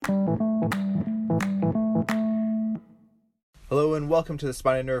Hello and welcome to the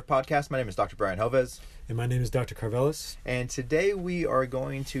Spine and Nerve Podcast. My name is Dr. Brian Hovez. And my name is Dr. Carvelis. And today we are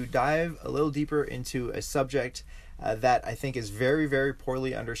going to dive a little deeper into a subject that I think is very, very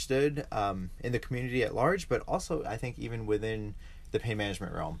poorly understood in the community at large, but also I think even within the pain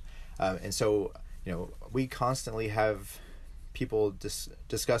management realm. And so, we constantly have people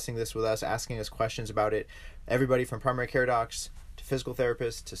discussing this with us, asking us questions about it. Everybody from primary care docs to physical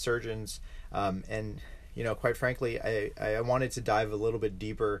therapists to surgeons, and quite frankly, I wanted to dive a little bit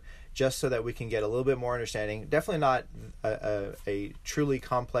deeper just so that we can get a little bit more understanding. Definitely not a truly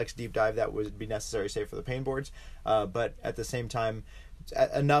complex deep dive that would be necessary, say, for the pain boards, but at the same time,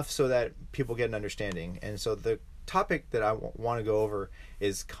 enough so that people get an understanding. And so the topic that I want to go over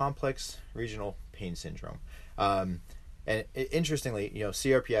is complex regional pain syndrome. And interestingly,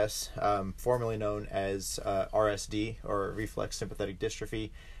 CRPS, formerly known as RSD, or reflex sympathetic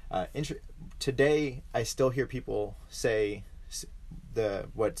dystrophy. Today, I still hear people say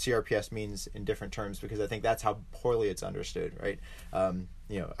what CRPS means in different terms because I think that's how poorly it's understood, right?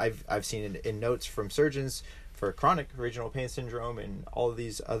 I've seen in notes from surgeons for chronic regional pain syndrome and all of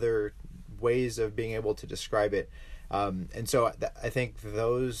these other ways of being able to describe it. And so I think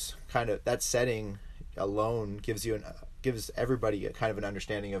that setting alone gives everybody a kind of an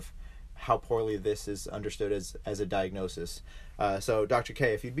understanding of how poorly this is understood as a diagnosis. So Dr.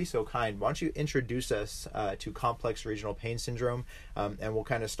 K, if you'd be so kind, why don't you introduce us to complex regional pain syndrome, and we'll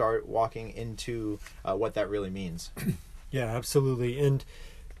kind of start walking into what that really means. Yeah, absolutely. And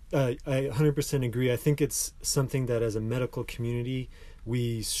I 100% agree. I think it's something that as a medical community,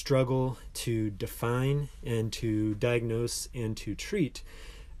 we struggle to define and to diagnose and to treat.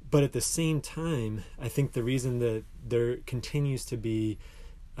 But at the same time, I think the reason that there continues to be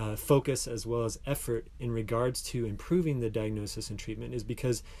focus as well as effort in regards to improving the diagnosis and treatment is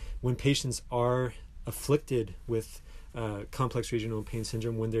because when patients are afflicted with complex regional pain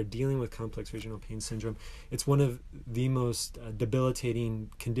syndrome, when they're dealing with complex regional pain syndrome, it's one of the most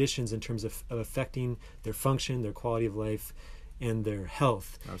debilitating conditions in terms of affecting their function, their quality of life, and their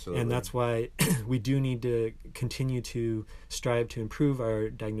health. Absolutely. And that's why we do need to continue to strive to improve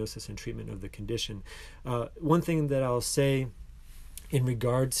our diagnosis and treatment of the condition. One thing that I'll say in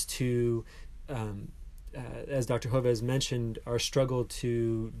regards to, as Dr. Hovez mentioned, our struggle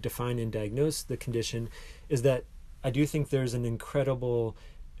to define and diagnose the condition is that I do think there's an incredible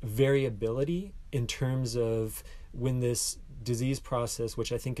variability in terms of when this disease process,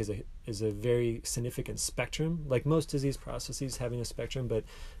 which I think is a very significant spectrum, like most disease processes having a spectrum, but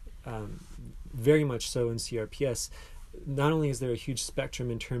very much so in CRPS. Not only is there a huge spectrum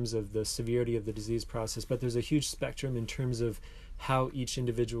in terms of the severity of the disease process, but there's a huge spectrum in terms of how each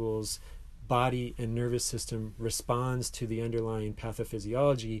individual's body and nervous system responds to the underlying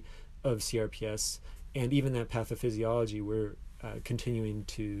pathophysiology of CRPS, and even that pathophysiology we're continuing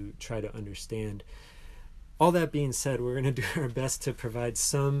to try to understand. All that being said, we're going to do our best to provide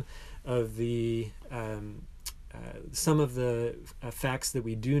some of the facts that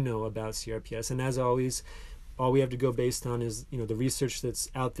we do know about CRPS, and as always, all we have to go based on is the research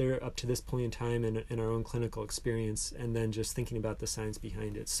that's out there up to this point in time and our own clinical experience, and then just thinking about the science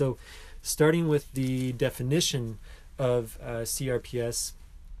behind it. So starting with the definition of CRPS,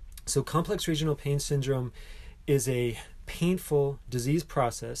 so complex regional pain syndrome is a painful disease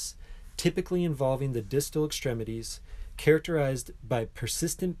process typically involving the distal extremities, characterized by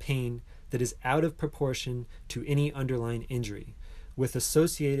persistent pain that is out of proportion to any underlying injury, with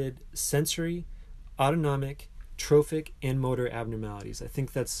associated sensory, autonomic, trophic, and motor abnormalities. I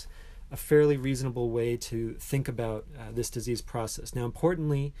think that's a fairly reasonable way to think about this disease process. Now,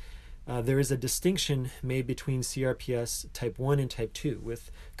 importantly, there is a distinction made between CRPS type 1 and type 2, with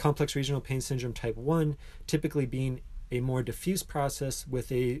complex regional pain syndrome type 1 typically being a more diffuse process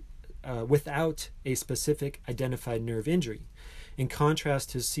without a specific identified nerve injury, in contrast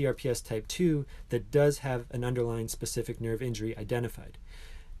to CRPS type 2 that does have an underlying specific nerve injury identified.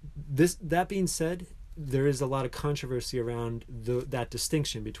 That being said, there is a lot of controversy around that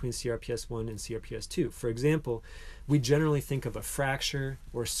distinction between CRPS 1 and CRPS 2. For example, we generally think of a fracture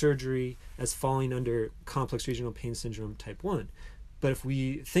or surgery as falling under complex regional pain syndrome type 1. But if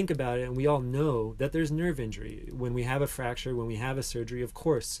we think about it, and we all know that there's nerve injury when we have a fracture, when we have a surgery, of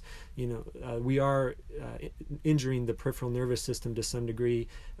course, we are injuring the peripheral nervous system to some degree,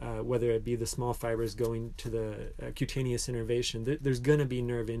 whether it be the small fibers going to the cutaneous innervation. There's going to be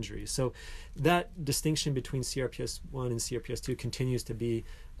nerve injury. So that distinction between CRPS 1 and CRPS 2 continues to be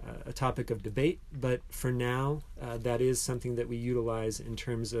a topic of debate, but for now, that is something that we utilize in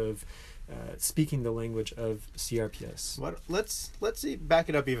terms of speaking the language of CRPS. Let's back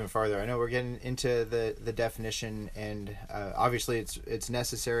it up even farther. I know we're getting into the definition, and obviously it's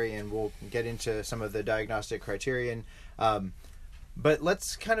necessary, and we'll get into some of the diagnostic criterion. But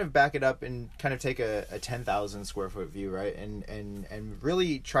let's kind of back it up and kind of take a 10,000 square foot view, right? And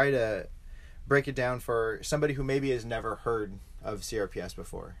really try to break it down for somebody who maybe has never heard of CRPS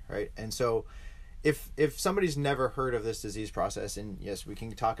before, right? And so if somebody's never heard of this disease process, and yes, we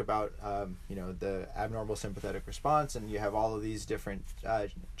can talk about the abnormal sympathetic response, and you have all of these different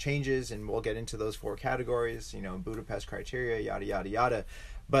changes, and we'll get into those 4 categories, Budapest criteria, yada yada yada.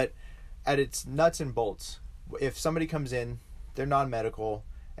 But at its nuts and bolts, if somebody comes in, they're non-medical,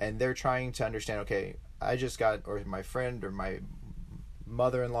 and they're trying to understand, okay, I just got, or my friend or my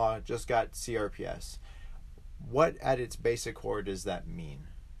mother-in-law just got CRPS. What at its basic core does that mean?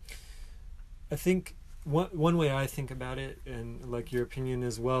 I think one way I think about it, and like your opinion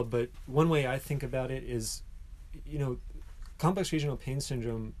as well, but one way I think about it is, complex regional pain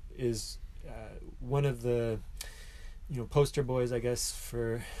syndrome is one of the poster boys, I guess,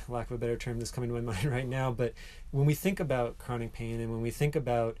 for lack of a better term, that's coming to my mind right now. But when we think about chronic pain, and when we think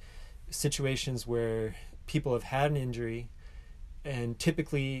about situations where people have had an injury, and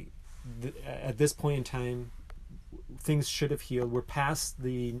typically at this point in time, things should have healed. We're past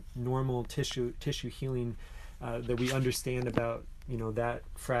the normal tissue healing that we understand about, that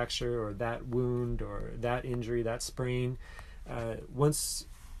fracture or that wound or that injury, that sprain. Once,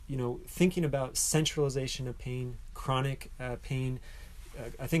 thinking about centralization of pain, chronic pain,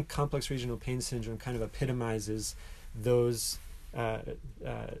 I think complex regional pain syndrome kind of epitomizes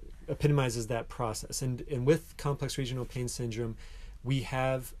that process. And with complex regional pain syndrome, we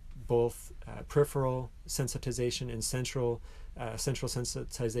have both peripheral sensitization and central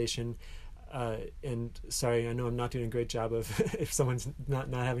sensitization. And sorry, I know I'm not doing a great job of if someone's not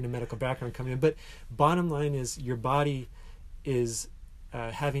having a medical background coming in, but bottom line is your body is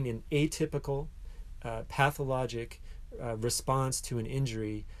having an atypical pathologic response to an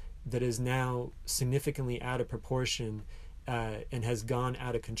injury that is now significantly out of proportion and has gone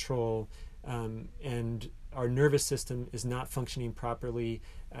out of control, and our nervous system is not functioning properly.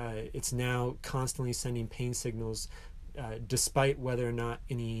 It's now constantly sending pain signals, despite whether or not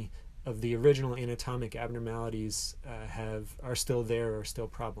any of the original anatomic abnormalities are still there or still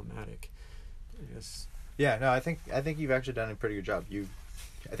problematic. Yes. Yeah, no, I think you've actually done a pretty good job.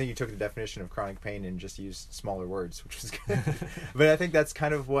 I think you took the definition of chronic pain and just used smaller words, which is good. But I think that's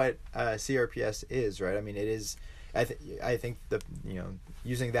kind of what CRPS is, right? I mean, it is. I think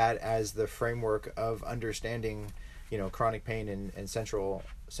using that as the framework of understanding, chronic pain and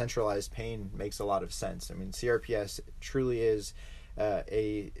centralized pain makes a lot of sense. I mean, CRPS truly is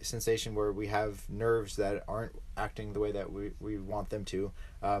a sensation where we have nerves that aren't acting the way that we want them to.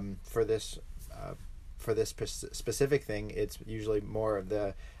 For this specific thing, it's usually more of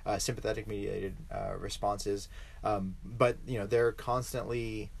the sympathetic mediated responses, but they're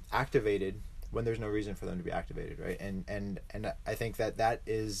constantly activated when there's no reason for them to be activated, right? And I think that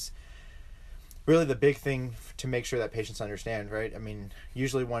is really the big thing to make sure that patients understand, right? I mean,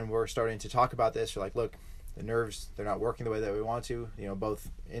 usually when we're starting to talk about this, you're like, look, the nerves, they're not working the way that we want to, both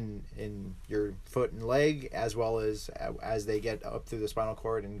in your foot and leg, as well as they get up through the spinal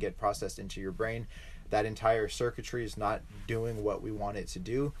cord and get processed into your brain. That entire circuitry is not doing what we want it to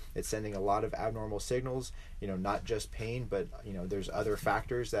do. It's sending a lot of abnormal signals, not just pain, but there's other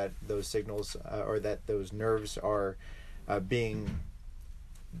factors that those signals or that those nerves are being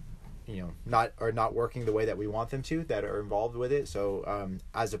not working the way that we want them to, that are involved with it. So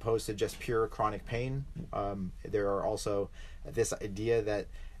as opposed to just pure chronic pain, there are also this idea that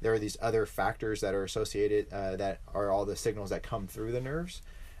there are these other factors that are associated that are all the signals that come through the nerves.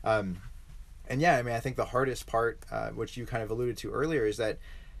 And yeah, I mean, I think the hardest part, which you kind of alluded to earlier, is that,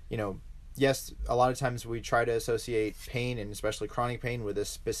 yes, a lot of times we try to associate pain, and especially chronic pain, with a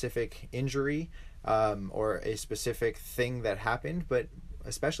specific injury or a specific thing that happened. But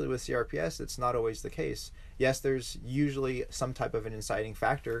especially with CRPS, it's not always the case. Yes, there's usually some type of an inciting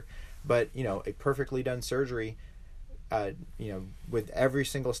factor, but, a perfectly done surgery, with every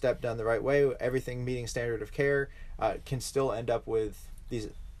single step done the right way, everything meeting standard of care, can still end up with these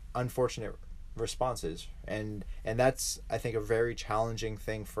unfortunate responses, and that's, I think, a very challenging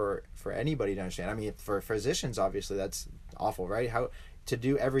thing for anybody to understand. I mean, for physicians, obviously that's awful, right? How to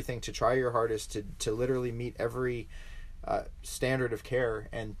do everything, to try your hardest to literally meet every standard of care,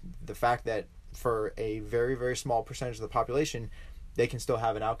 and the fact that for a very, very small percentage of the population they can still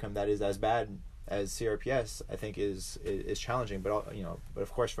have an outcome that is as bad as CRPS, I think is challenging. But but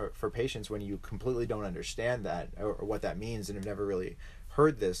of course for patients, when you completely don't understand that or what that means and have never really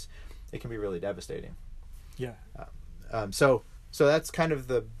heard this, it can be really devastating. Yeah. So that's kind of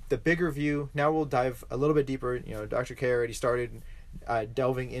the bigger view. Now we'll dive a little bit deeper. Dr. K already started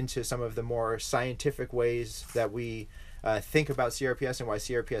delving into some of the more scientific ways that we think about CRPS and why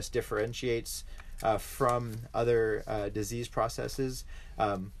CRPS differentiates from other disease processes.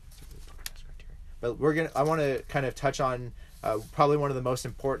 But I want to kind of touch on probably one of the most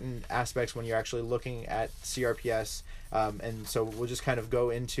important aspects when you're actually looking at CRPS. And so we'll just kind of go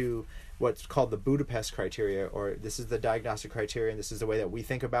into what's called the Budapest criteria, or this is the diagnostic criteria, and this is the way that we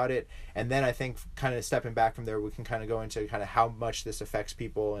think about it. And then I think kind of stepping back from there, we can kind of go into kind of how much this affects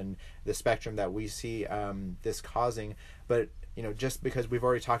people and the spectrum that we see this causing. But, just because we've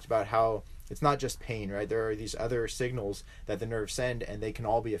already talked about how it's not just pain, right? There are these other signals that the nerves send, and they can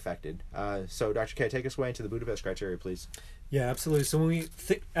all be affected. So Dr. K, take us away into the Budapest criteria, please. Yeah, absolutely. So when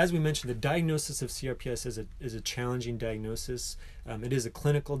as we mentioned, the diagnosis of CRPS is a challenging diagnosis. It is a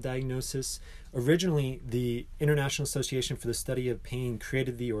clinical diagnosis. Originally, the International Association for the Study of Pain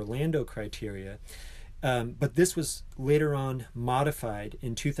created the Orlando criteria, but this was later on modified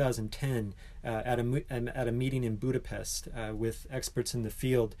in 2010 at a meeting in Budapest with experts in the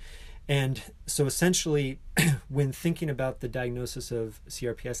field. And so essentially, when thinking about the diagnosis of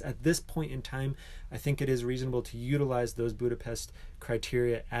CRPS, at this point in time, I think it is reasonable to utilize those Budapest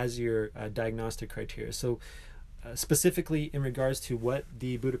criteria as your diagnostic criteria. So specifically in regards to what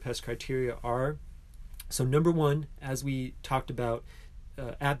the Budapest criteria are, so number one, as we talked about,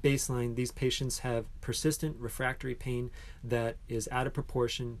 at baseline, these patients have persistent refractory pain that is out of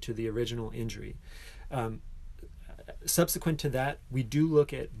proportion to the original injury. Subsequent to that, we do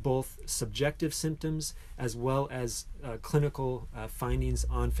look at both subjective symptoms as well as clinical findings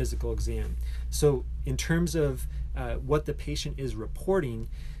on physical exam. So in terms of what the patient is reporting,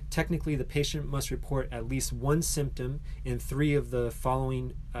 technically the patient must report at least one symptom in 3 of the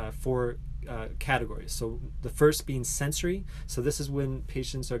following 4 categories. So the first being sensory. So this is when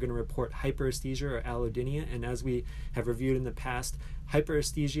patients are going to report hyperesthesia or allodynia. And as we have reviewed in the past,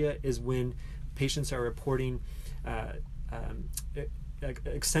 hyperesthesia is when patients are reporting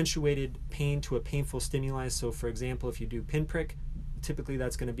accentuated pain to a painful stimuli. So for example, if you do pinprick, typically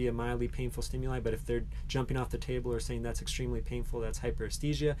that's going to be a mildly painful stimuli, but if they're jumping off the table or saying that's extremely painful, that's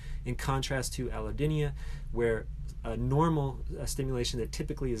hyperesthesia, in contrast to allodynia, where a normal stimulation that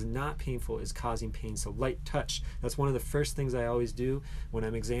typically is not painful is causing pain. So light touch, that's one of the first things I always do when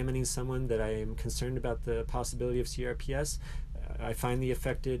I'm examining someone that I am concerned about the possibility of CRPS. I find the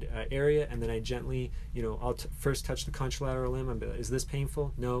affected area, and then I gently, I'll first touch the contralateral limb. Is this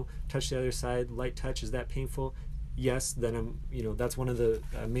painful? No. Touch the other side. Light touch. Is that painful? Yes. Then I'm, that's one of the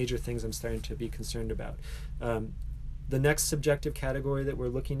major things I'm starting to be concerned about. The next subjective category that we're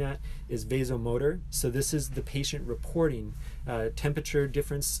looking at is vasomotor. So this is the patient reporting temperature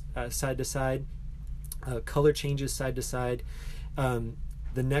difference side to side, color changes side to side.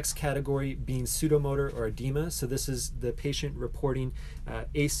 The next category being pseudomotor or edema. So this is the patient reporting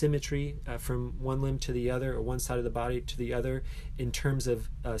asymmetry from one limb to the other or one side of the body to the other in terms of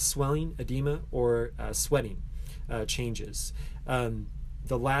swelling, edema, or sweating changes.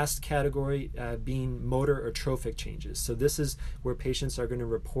 The last category being motor or trophic changes. So this is where patients are going to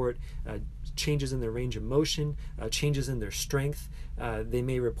report changes in their range of motion, changes in their strength. They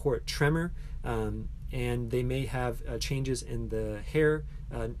may report tremor, and they may have changes in the hair,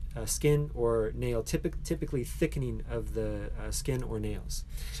 skin, or nail, typically thickening of the skin or nails.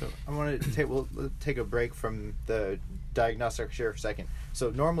 So I want to we'll take a break from the diagnostic criteria for a second.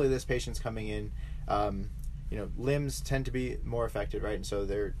 So normally this patient's coming in, limbs tend to be more affected, right? And so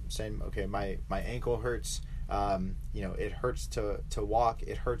they're saying, okay, my ankle hurts. It hurts to walk.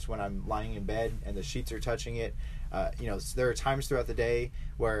 It hurts when I'm lying in bed and the sheets are touching it. There are times throughout the day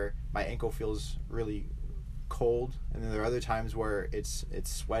where my ankle feels really cold, and then there are other times where it's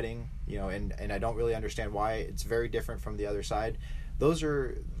sweating, and I don't really understand why. It's very different from the other side. Those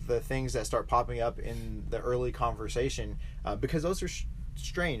are the things that start popping up in the early conversation because those are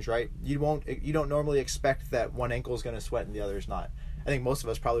strange, right? You don't normally expect that one ankle is going to sweat and the other is not. I think most of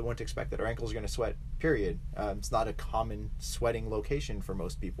us probably wouldn't expect that our ankles are going to sweat, period. It's not a common sweating location for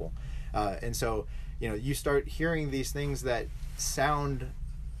most people. And so, you start hearing these things that sound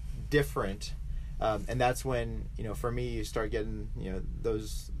different. And that's when, for me, you start getting,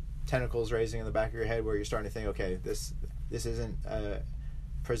 those tentacles raising in the back of your head where you're starting to think, okay, this isn't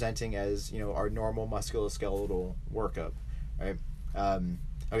presenting as, our normal musculoskeletal workup, right?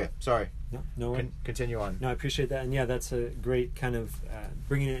 Okay, sorry. No. Continue on. No, I appreciate that, and yeah, that's a great kind of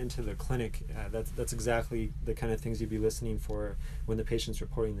bringing it into the clinic. That's exactly the kind of things you'd be listening for when the patient's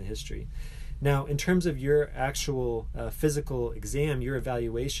reporting the history. Now, in terms of your actual physical exam, your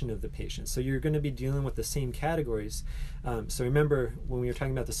evaluation of the patient, so you're going to be dealing with the same categories. So remember, when we were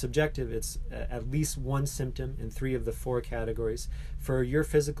talking about the subjective, it's at least one symptom in 3 of the 4 categories. For your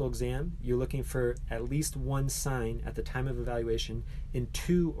physical exam, you're looking for at least one sign at the time of evaluation in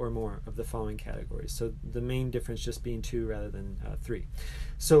 2 or more of the following categories. So the main difference just being 2 rather than 3.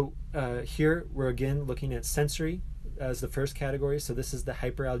 So here we're again looking at sensory as the first category. So this is the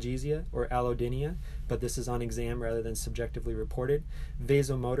hyperalgesia or allodynia, but this is on exam rather than subjectively reported.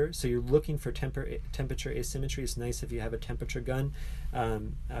 Vasomotor, so you're looking for temperature asymmetry. It's nice if you have a temperature gun,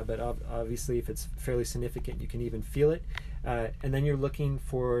 but obviously if it's fairly significant, you can even feel it. And then you're looking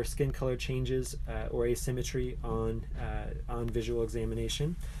for skin color changes or asymmetry on visual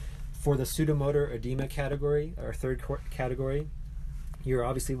examination. For the pseudomotor edema category, or third category, you're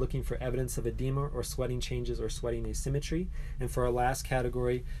obviously looking for evidence of edema or sweating changes or sweating asymmetry. And for our last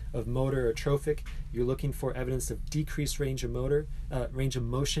category of motor or trophic, you're looking for evidence of decreased range of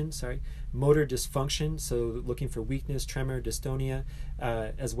motion, motor dysfunction, so looking for weakness, tremor, dystonia,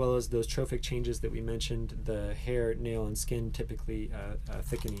 as well as those trophic changes that we mentioned, the hair, nail, and skin typically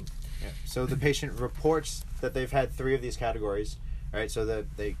thickening. Yeah. So the patient reports that they've had 3 of these categories, right? So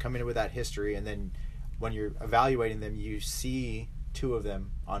that they come in with that history, and then when you're evaluating them, you see 2 of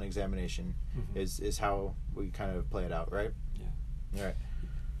them on examination. Is how we kind of play it out, right? Yeah. All right.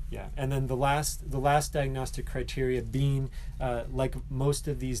 Yeah, and then the last diagnostic criteria being, like most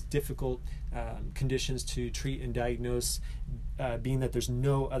of these difficult conditions to treat and diagnose, being that there's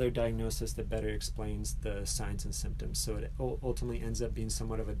no other diagnosis that better explains the signs and symptoms. So it ultimately ends up being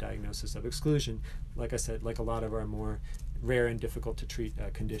somewhat of a diagnosis of exclusion, like I said, like a lot of our more rare and difficult to treat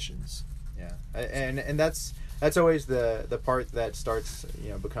conditions. Yeah, and that's always the part that starts,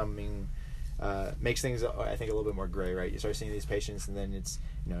 becoming makes things, I think, a little bit more gray, right? You start seeing these patients, and then it's,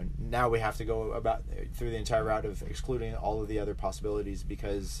 now we have to go about through the entire route of excluding all of the other possibilities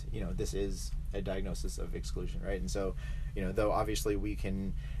because, this is a diagnosis of exclusion, right? And so, though obviously we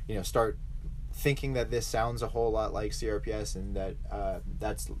can, start thinking that this sounds a whole lot like CRPS and that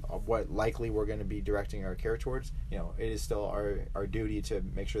that's what likely we're going to be directing our care towards, it is still our duty to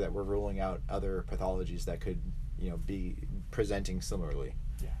make sure that we're ruling out other pathologies that could, be presenting similarly.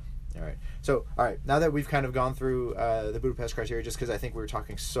 All right. So, now that we've kind of gone through the Budapest criteria, just because I think we were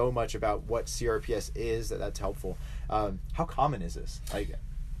talking so much about what CRPS is, that's helpful. How common is this?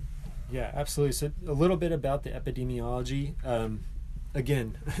 Yeah, absolutely. So a little bit about the epidemiology.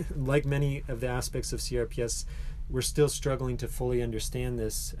 Again, like many of the aspects of CRPS, we're still struggling to fully understand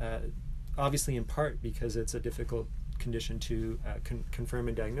this, obviously in part because it's a difficult condition to confirm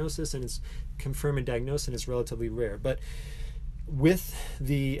and diagnosis, and it's relatively rare. But with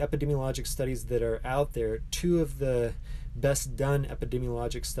the epidemiologic studies that are out there, 2 of the best done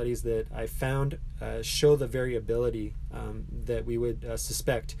epidemiologic studies that I found show the variability that we would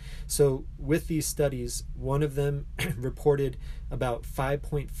suspect. So with these studies, one of them reported about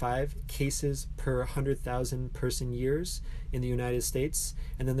 5.5 cases per 100,000 person years in the United States.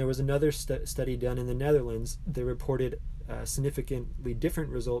 And then there was another study done in the Netherlands that reported a significantly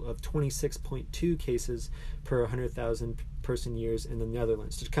different result of 26.2 cases per 100,000 person years in the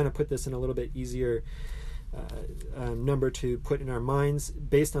Netherlands. To kind of put this in a little bit easier number to put in our minds,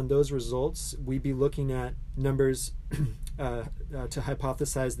 based on those results, we'd be looking at numbers to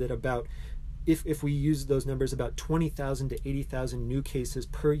hypothesize that about, if we use those numbers, about 20,000 to 80,000 new cases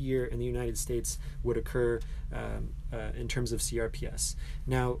per year in the United States would occur in terms of CRPS.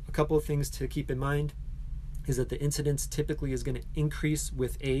 Now, a couple of things to keep in mind is that the incidence typically is going to increase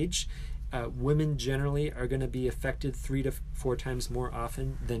with age. Women generally are going to be affected 3 to 4 times more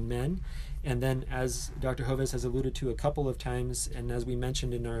often than men. And then, as Dr. Hovis has alluded to a couple of times, and as we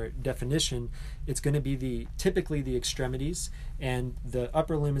mentioned in our definition, it's going to be typically the extremities, and the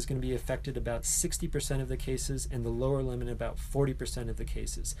upper limb is going to be affected about 60% of the cases, and the lower limb in about 40% of the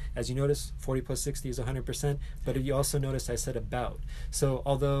cases. As you notice, 40 plus 60 is 100%, but you also notice I said about. So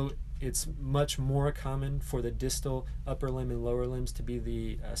although it's much more common for the distal upper limb and lower limbs to be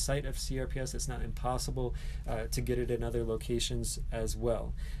the site of CRPS, it's not impossible to get it in other locations as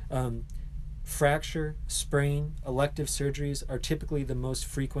well. Fracture, sprain, elective surgeries are typically the most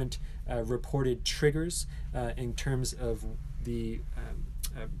frequent reported triggers in terms of the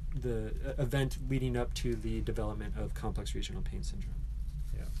event leading up to the development of complex regional pain syndrome.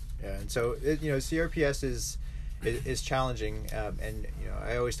 Yeah, and so CRPS is challenging, and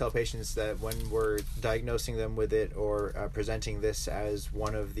I always tell patients that when we're diagnosing them with it or presenting this as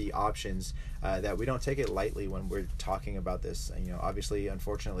one of the options, that we don't take it lightly when we're talking about this. Obviously,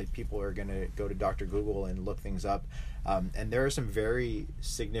 unfortunately, people are going to go to Dr. Google and look things up, and there are some very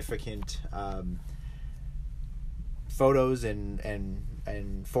significant photos and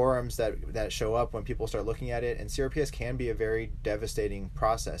forums that show up when people start looking at it, and CRPS can be a very devastating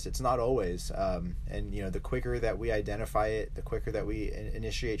process. It's not always, and the quicker that we identify it, the quicker that we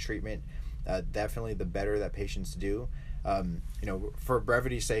initiate treatment, definitely the better that patients do. For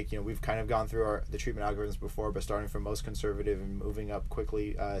brevity's sake, we've kind of gone through the treatment algorithms before, but starting from most conservative and moving up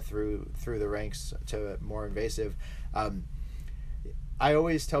quickly through the ranks to more invasive. I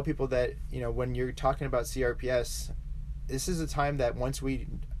always tell people that when you're talking about CRPS, this is a time that once we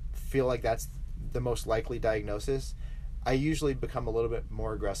feel like that's the most likely diagnosis, I usually become a little bit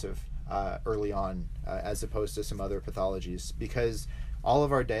more aggressive early on as opposed to some other pathologies, because all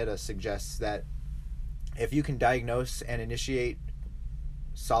of our data suggests that if you can diagnose and initiate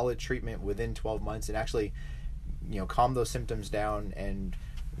solid treatment within 12 months and actually calm those symptoms down and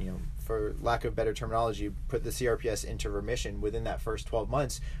for lack of better terminology, put the CRPS into remission within that first 12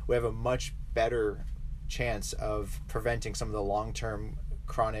 months, we have a much better chance of preventing some of the long-term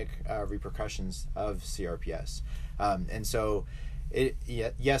chronic repercussions of CRPS. And so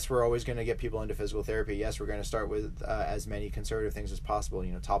yes, we're always going to get people into physical therapy. Yes, we're going to start with as many conservative things as possible.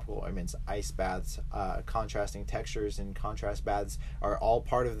 Topical ointments, ice baths, contrasting textures, and contrast baths are all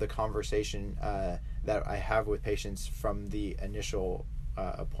part of the conversation that I have with patients from the initial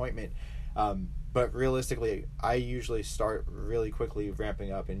appointment. But realistically, I usually start really quickly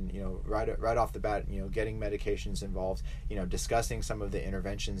ramping up and, right off the bat, getting medications involved, discussing some of the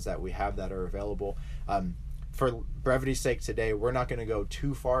interventions that we have that are available. For brevity's sake today, we're not going to go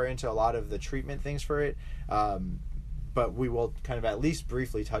too far into a lot of the treatment things for it, but we will kind of at least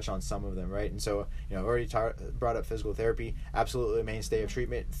briefly touch on some of them, right? And so, I've already brought up physical therapy, absolutely a mainstay of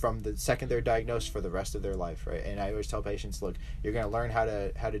treatment from the second they're diagnosed for the rest of their life, right? And I always tell patients, look, you're going to learn how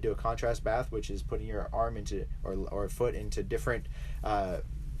to do a contrast bath, which is putting your arm into or foot into different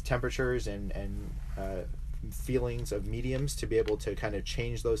temperatures and feelings of mediums to be able to kind of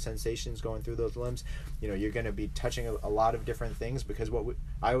change those sensations going through those limbs. You're going to be touching a lot of different things, because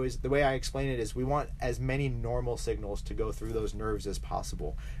the way I explain it is we want as many normal signals to go through those nerves as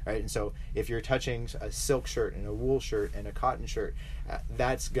possible, right? And so if you're touching a silk shirt and a wool shirt and a cotton shirt,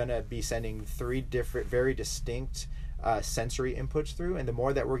 that's going to be sending 3 different very distinct sensory inputs through, and the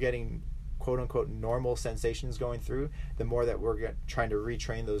more that we're getting quote-unquote normal sensations going through, the more that we're trying to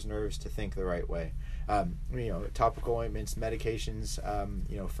retrain those nerves to think the right way. Topical ointments, medications,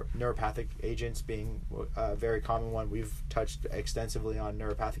 for neuropathic agents being a very common one. We've touched extensively on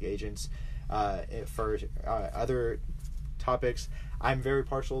neuropathic agents. For other topics, I'm very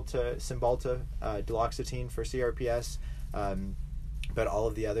partial to Cymbalta, duloxetine for CRPS, but all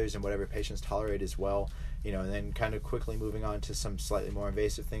of the others and whatever patients tolerate as well. And then kind of quickly moving on to some slightly more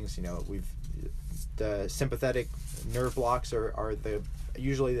invasive things. The sympathetic nerve blocks are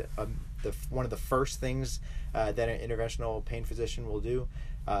usually one of the first things that an interventional pain physician will do.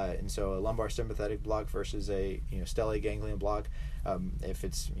 And so a lumbar sympathetic block versus a stellate ganglion block. If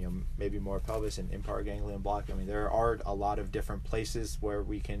it's maybe more pelvis and impar ganglion block. There are a lot of different places where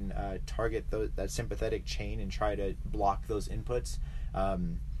we can target that sympathetic chain and try to block those inputs.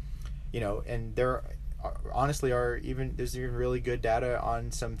 And there honestly there's even really good data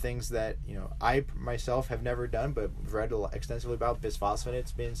on some things that I myself have never done, but read extensively about.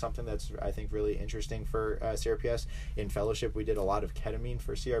 Bisphosphonates being something that's I think really interesting for CRPS. In fellowship, we did a lot of ketamine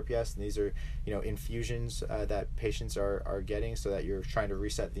for CRPS, and these are infusions that patients are getting so that you're trying to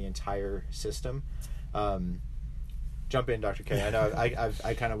reset the entire system. Jump in, Dr. K. I know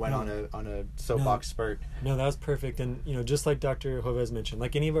I kind of went on a soapbox spurt. No, that was perfect. And just like Dr. Hovez mentioned,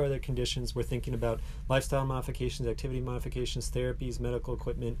 like any of our other conditions, we're thinking about lifestyle modifications, activity modifications, therapies, medical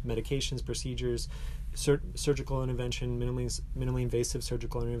equipment, medications, procedures, surgical intervention, minimally invasive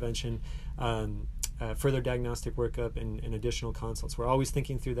surgical intervention, further diagnostic workup, and additional consults. We're always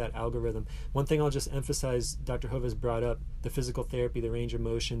thinking through that algorithm. One thing I'll just emphasize, Dr. Hovez brought up the physical therapy, the range of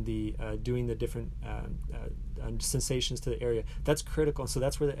motion, the doing the different sensations to the area. That's critical. So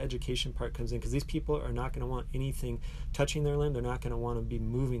that's where the education part comes in, because these people are not going to want anything touching their limb. They're not going to want to be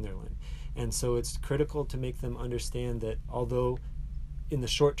moving their limb. And so it's critical to make them understand that although in the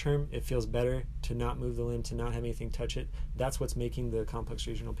short term it feels better to not move the limb, to not have anything touch it, that's what's making the complex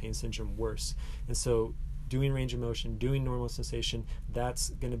regional pain syndrome worse. And so doing range of motion, doing normal sensation,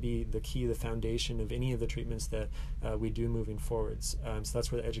 that's going to be the key, the foundation of any of the treatments that we do moving forwards. So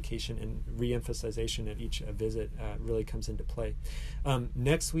that's where the education and re-emphasization at each visit really comes into play.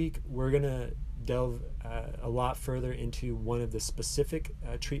 Next week, we're going to delve a lot further into one of the specific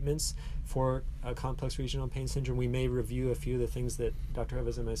treatments for complex regional pain syndrome. We may review a few of the things that Dr.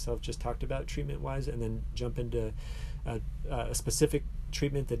 Hovas and myself just talked about treatment-wise, and then jump into a specific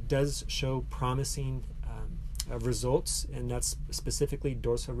treatment that does show promising results, and that's specifically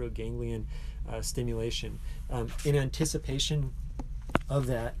dorsal root ganglion stimulation. In anticipation of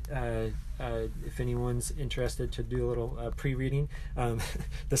that, if anyone's interested to do a little pre-reading,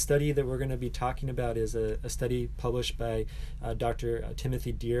 the study that we're going to be talking about is a study published by Dr.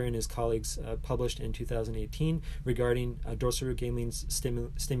 Timothy Deere and his colleagues, published in 2018, regarding dorsal root ganglion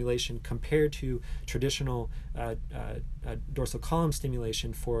stimulation compared to traditional dorsal column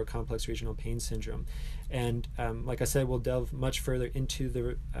stimulation for complex regional pain syndrome. And like I said, we'll delve much further into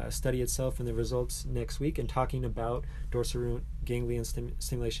the study itself and the results next week, and talking about dorsal root ganglion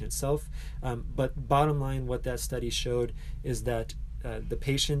stimulation itself. But bottom line, what that study showed is that the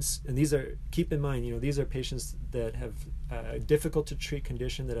patients, and these are, keep in mind, these are patients that have a difficult to treat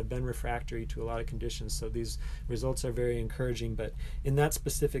condition, that have been refractory to a lot of conditions. So these results are very encouraging. But in that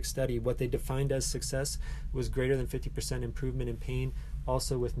specific study, what they defined as success was greater than 50% improvement in pain,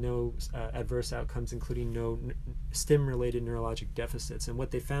 also with no adverse outcomes, including no stim-related neurologic deficits. And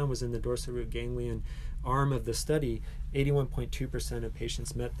what they found was in the dorsal root ganglion arm of the study, 81.2% of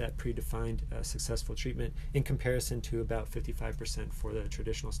patients met that predefined successful treatment, in comparison to about 55% for the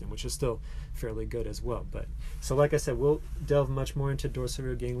traditional stim, which is still fairly good as well. But so, like I said, we'll delve much more into dorsal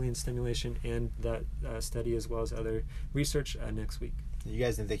root ganglion stimulation and that study, as well as other research, next week. You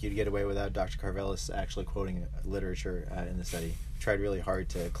guys didn't think you'd get away without Dr. Karvelas actually quoting literature in the study. Tried really hard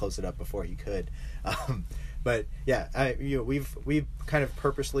to close it up before he could. But yeah, we've kind of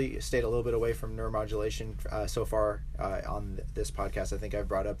purposely stayed a little bit away from neuromodulation so far on this podcast. I think I've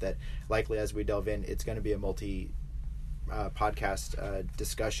brought up that likely as we delve in, it's going to be a podcast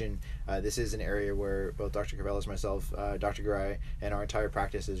discussion. This is an area where both Dr. Karvelas, myself, Dr. Garay, and our entire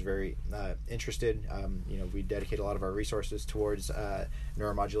practice is very interested. We dedicate a lot of our resources towards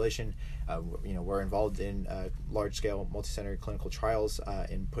neuromodulation. We're involved in large-scale multi-center clinical trials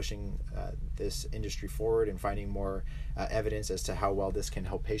in pushing this industry forward and finding more evidence as to how well this can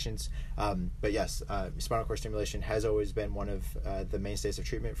help patients. But yes, spinal cord stimulation has always been one of the mainstays of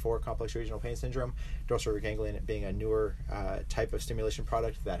treatment for complex regional pain syndrome. Dorsal root ganglion being a newer type of stimulation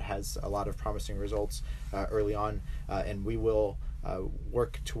product that has a lot of promising results early on, and we will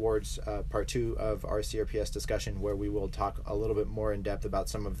work towards part 2 of our CRPS discussion, where we will talk a little bit more in depth about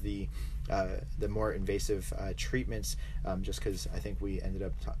some of the more invasive treatments, just because I think we ended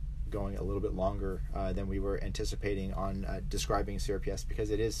up going a little bit longer than we were anticipating on describing CRPS,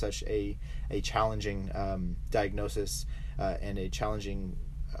 because it is such a challenging diagnosis and a challenging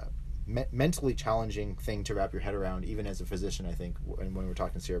mentally challenging thing to wrap your head around, even as a physician, I think, when we're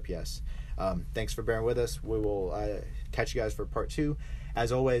talking CRPS. Thanks for bearing with us. We will catch you guys for part 2.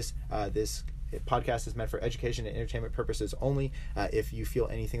 As always, this podcast is meant for education and entertainment purposes only. If you feel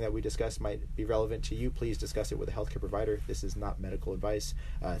anything that we discuss might be relevant to you, please discuss it with a healthcare provider. This is not medical advice.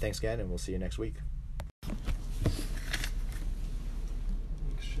 Thanks again, and we'll see you next week. Make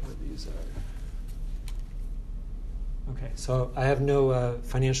sure these are... Okay, so I have no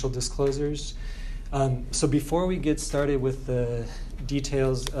financial disclosures. So before we get started with the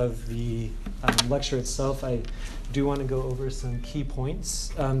details of the lecture itself, I do want to go over some key points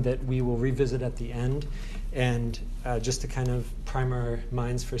that we will revisit at the end, and just to kind of prime our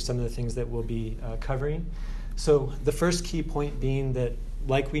minds for some of the things that we'll be covering. So the first key point being that,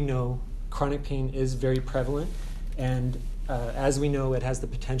 like we know, chronic pain is very prevalent, and as we know, it has the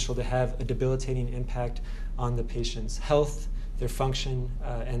potential to have a debilitating impact on the patient's health, their function,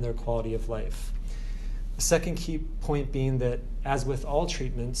 and their quality of life. The second key point being that, as with all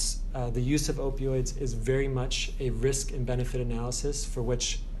treatments, the use of opioids is very much a risk and benefit analysis, for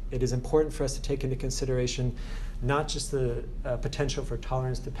which it is important for us to take into consideration not just the potential for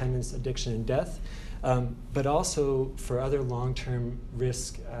tolerance, dependence, addiction, and death, but also for other long-term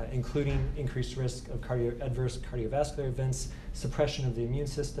risk, including increased risk of adverse cardiovascular events, suppression of the immune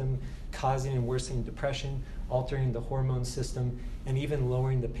system, causing and worsening depression, altering the hormone system, and even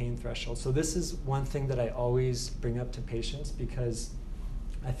lowering the pain threshold. So this is one thing that I always bring up to patients, because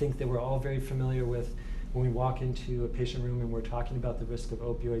I think that we're all very familiar with, when we walk into a patient room and we're talking about the risk of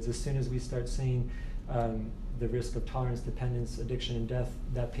opioids, as soon as we start saying the risk of tolerance, dependence, addiction, and death,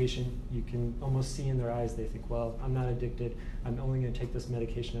 that patient, you can almost see in their eyes, they think, well, I'm not addicted, I'm only going to take this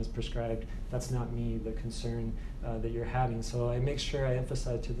medication as prescribed. That's not me, the concern that you're having. So I make sure I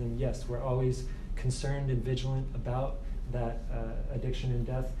emphasize to them, yes, we're always concerned and vigilant about that addiction and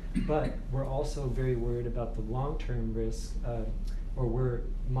death, but we're also very worried about the long-term risk, or we're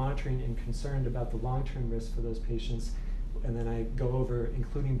monitoring and concerned about the long-term risk for those patients. And then I go over,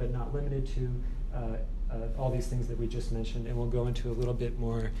 including but not limited to, all these things that we just mentioned, and we'll go into a little bit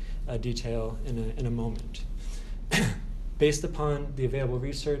more detail in a moment. Based upon the available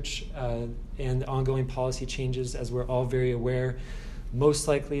research and the ongoing policy changes, as we're all very aware, most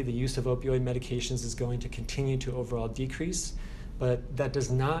likely the use of opioid medications is going to continue to overall decrease, but that does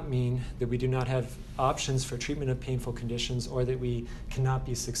not mean that we do not have options for treatment of painful conditions or that we cannot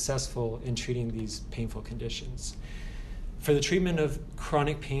be successful in treating these painful conditions. For the treatment of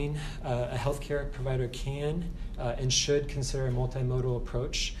chronic pain, a healthcare provider can and should consider a multimodal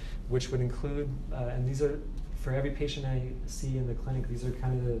approach, which would include, and these are for every patient I see in the clinic, these are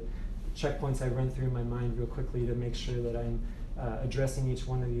kind of the checkpoints I run through in my mind real quickly to make sure that I'm addressing each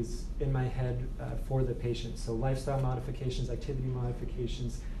one of these in my head for the patient. So lifestyle modifications, activity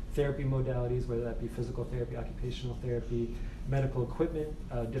modifications, therapy modalities, whether that be physical therapy, occupational therapy, medical equipment,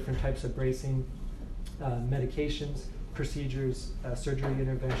 different types of bracing, medications, procedures, surgery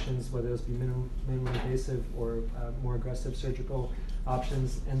interventions, whether those be minimally invasive or more aggressive surgical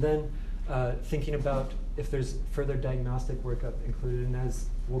options, and then thinking about if there's further diagnostic workup included. And as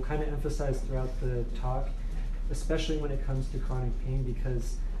we'll kind of emphasize throughout the talk, especially when it comes to chronic pain,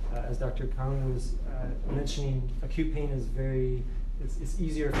 because as Dr. Kang was mentioning, acute pain is it's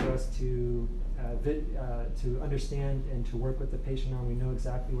easier for us to understand and to work with the patient on. We know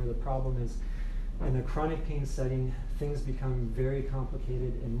exactly where the problem is. In a chronic pain setting, things become very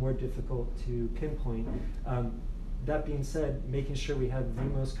complicated and more difficult to pinpoint. That being said, making sure we have the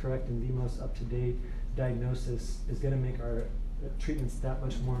most correct and the most up-to-date diagnosis is going to make our treatments that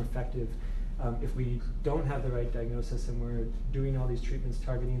much more effective. If we don't have the right diagnosis and we're doing all these treatments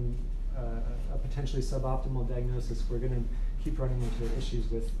targeting a potentially suboptimal diagnosis, we're going to keep running into issues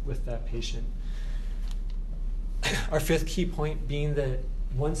with that patient. Our fifth key point being that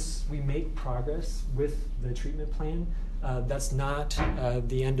once we make progress with the treatment plan, that's not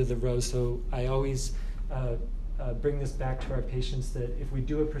the end of the road. So I always bring this back to our patients that if we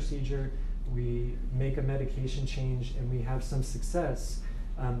do a procedure, we make a medication change, and we have some success,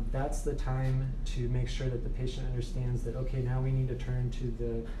 that's the time to make sure that the patient understands that, okay, now we need to turn to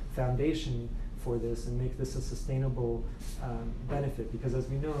the foundation for this and make this a sustainable benefit. Because as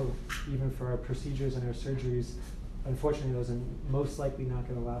we know, even for our procedures and our surgeries, unfortunately, those are most likely not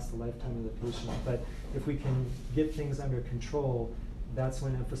going to last the lifetime of the patient. But if we can get things under control, that's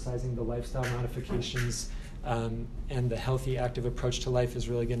when emphasizing the lifestyle modifications and the healthy, active approach to life is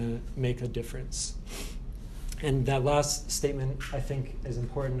really going to make a difference. And that last statement, I think, is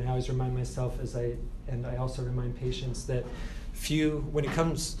important. I always remind myself, and I also remind patients that when it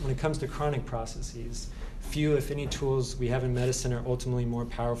comes to chronic processes, few, if any, tools we have in medicine are ultimately more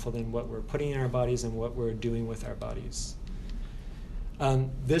powerful than what we're putting in our bodies and what we're doing with our bodies.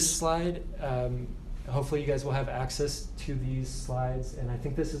 This slide, hopefully you guys will have access to these slides, and I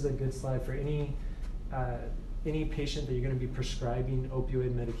think this is a good slide for any patient that you're going to be prescribing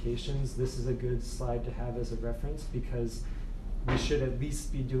opioid medications. This is a good slide to have as a reference, because we should at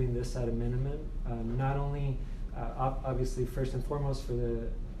least be doing this at a minimum, not only obviously first and foremost for the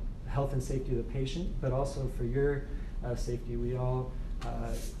health and safety of the patient, but also for your safety. We all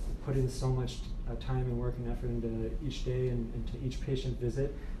put in so much time and work and effort into each day and into each patient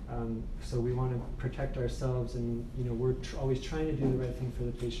visit. So we want to protect ourselves, and we're always trying to do the right thing for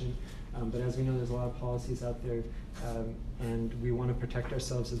the patient. But as we know, there's a lot of policies out there, and we want to protect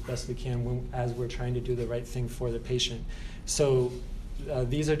ourselves as best we can as we're trying to do the right thing for the patient. So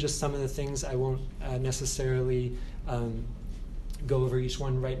these are just some of the things. I won't necessarily go over each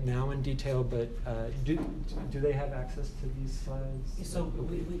one right now in detail, but do they have access to these slides? So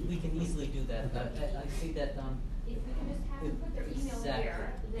we can easily do that. I see that. If we can just have them put their email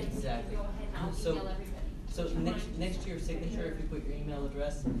here, then we can go ahead and I'll email everybody. So next to your signature, if you put your email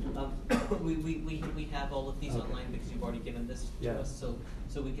address, we have all of these online because you've already given this to us.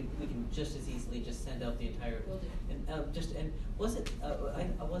 So we can just as easily just send out the entire. And was it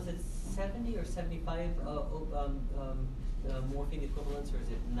 70 or 75 morphine equivalents, or is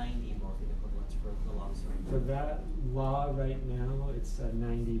it 90 morphine equivalents for naloxone? For that law right now, it's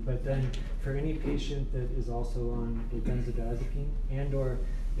 90. But then for any patient that is also on a benzodiazepine, and or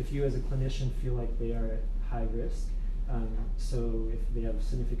if you as a clinician feel like they are at high risk, So if they have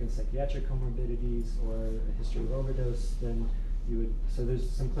significant psychiatric comorbidities or a history of overdose, then you would. So there's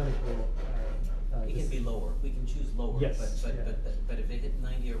some clinical. It can be lower. We can choose lower. Yes, But if it hit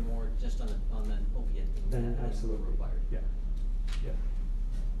 90 or more just on an opiate, then absolutely required. Yeah.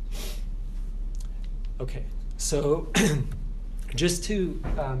 Okay. So just to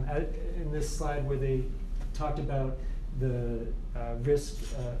in this slide where they talked about the risk,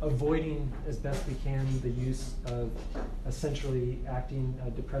 avoiding as best we can the use of a centrally acting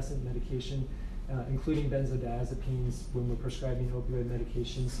depressant medication, including benzodiazepines when we're prescribing opioid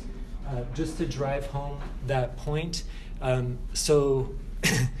medications. Just to drive home that point, so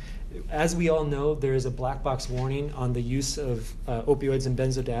as we all know, there is a black box warning on the use of opioids and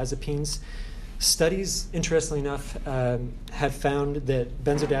benzodiazepines. Studies, interestingly enough, have found that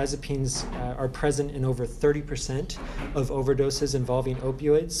benzodiazepines are present in over 30% of overdoses involving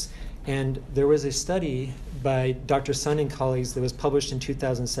opioids. And there was a study by Dr. Sun and colleagues that was published in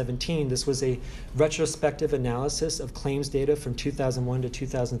 2017. This was a retrospective analysis of claims data from 2001 to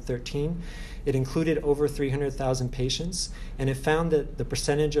 2013. It included over 300,000 patients, and it found that the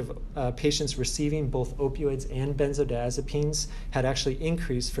percentage of patients receiving both opioids and benzodiazepines had actually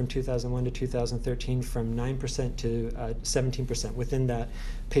increased from 2001 to 2013 from 9% to 17% within that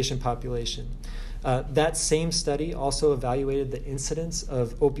patient population. That same study also evaluated the incidence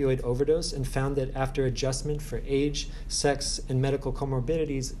of opioid overdose and found that after adjustment for age, sex, and medical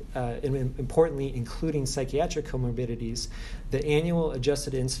comorbidities, and importantly including psychiatric comorbidities, the annual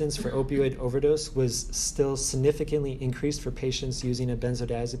adjusted incidence for opioid overdose was still significantly increased for patients using a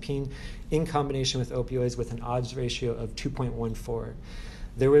benzodiazepine in combination with opioids with an odds ratio of 2.14.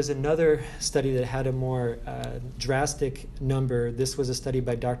 There was another study that had a more drastic number. This was a study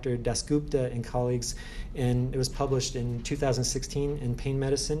by Dr. Dasgupta and colleagues, and it was published in 2016 in Pain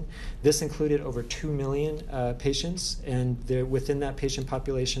Medicine. This included over 2 million patients, and within that patient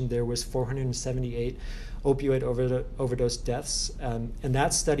population, there was 478 opioid overdose deaths. And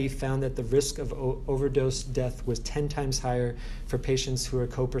that study found that the risk of overdose death was 10 times higher for patients who are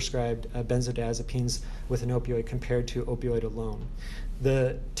co-prescribed benzodiazepines with an opioid compared to opioid alone.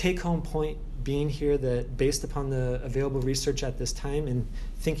 The take-home point being here that based upon the available research at this time and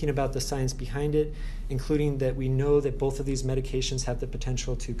thinking about the science behind it, including that we know that both of these medications have the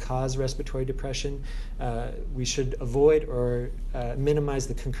potential to cause respiratory depression, we should avoid or minimize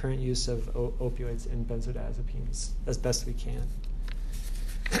the concurrent use of opioids and benzodiazepines as best we can.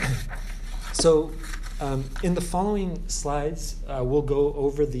 So in the following slides, we'll go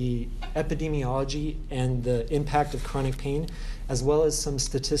over the epidemiology and the impact of chronic pain, as well as some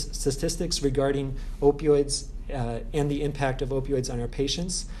statistics regarding opioids and the impact of opioids on our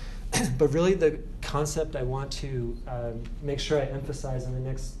patients. But really the concept I want to make sure I emphasize in the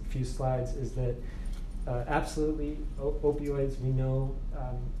next few slides is that absolutely opioids we know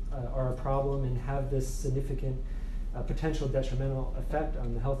are a problem and have this significant potential detrimental effect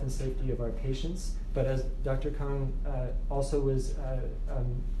on the health and safety of our patients. But as Dr. Kang also was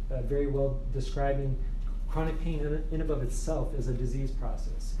very well describing, chronic pain in and of itself is a disease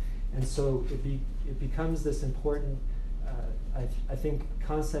process. And so it becomes this important, I think,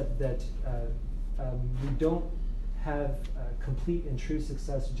 concept that we don't have complete and true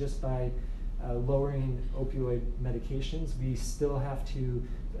success just by lowering opioid medications. We still have to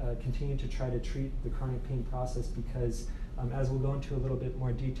continue to try to treat the chronic pain process because, as we'll go into a little bit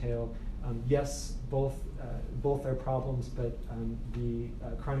more detail, yes, both are problems, but the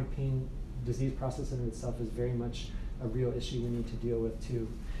chronic pain disease process in itself is very much a real issue we need to deal with too,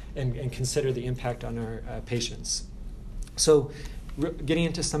 and consider the impact on our patients. So getting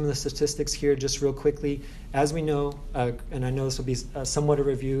into some of the statistics here just real quickly, as we know, and I know this will be somewhat a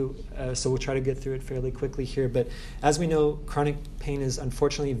review, so we'll try to get through it fairly quickly here, but as we know, chronic pain is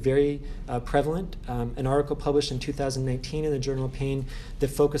unfortunately very prevalent. An article published in 2019 in the Journal of Pain that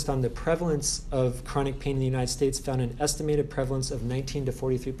focused on the prevalence of chronic pain in the United States found an estimated prevalence of 19 to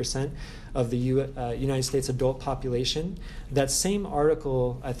 43% of the United States adult population. That same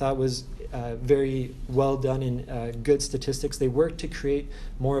article I thought was very well done in good statistics. They worked to create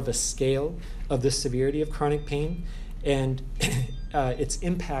more of a scale of the severity of chronic pain and its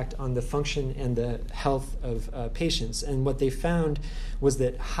impact on the function and the health of patients. And what they found was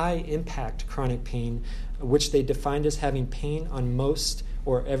that high impact chronic pain, which they defined as having pain on most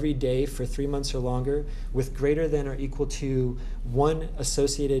or every day for 3 months or longer, with greater than or equal to one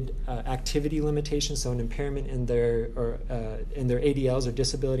associated activity limitation, so an impairment in their ADLs or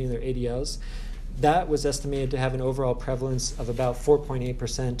disability in their ADLs, that was estimated to have an overall prevalence of about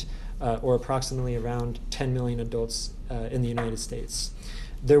 4.8%, or approximately around 10 million adults in the United States.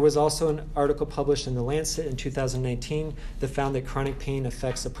 There was also an article published in The Lancet in 2019 that found that chronic pain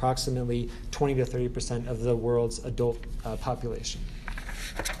affects approximately 20 to 30% of the world's adult population.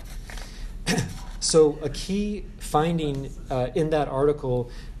 So a key finding in that article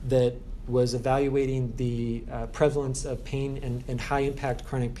that was evaluating the prevalence of pain and high-impact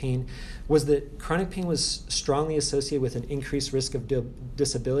chronic pain was that chronic pain was strongly associated with an increased risk of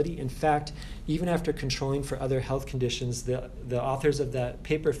disability. In fact, even after controlling for other health conditions, the authors of that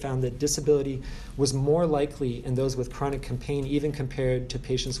paper found that disability was more likely in those with chronic pain, even compared to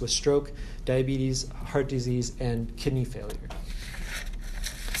patients with stroke, diabetes, heart disease, and kidney failure.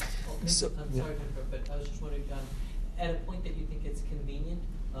 So, I'm sorry to interrupt, but I was just wondering, at a point that you think it's convenient,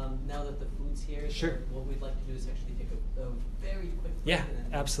 now that the food's here, sure. What we'd like to do is actually take a very quick break. Yeah, and then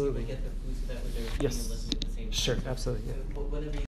absolutely. get the food so that way they're Yes. listening at the same time. Sure, absolutely. Yeah. Whenever you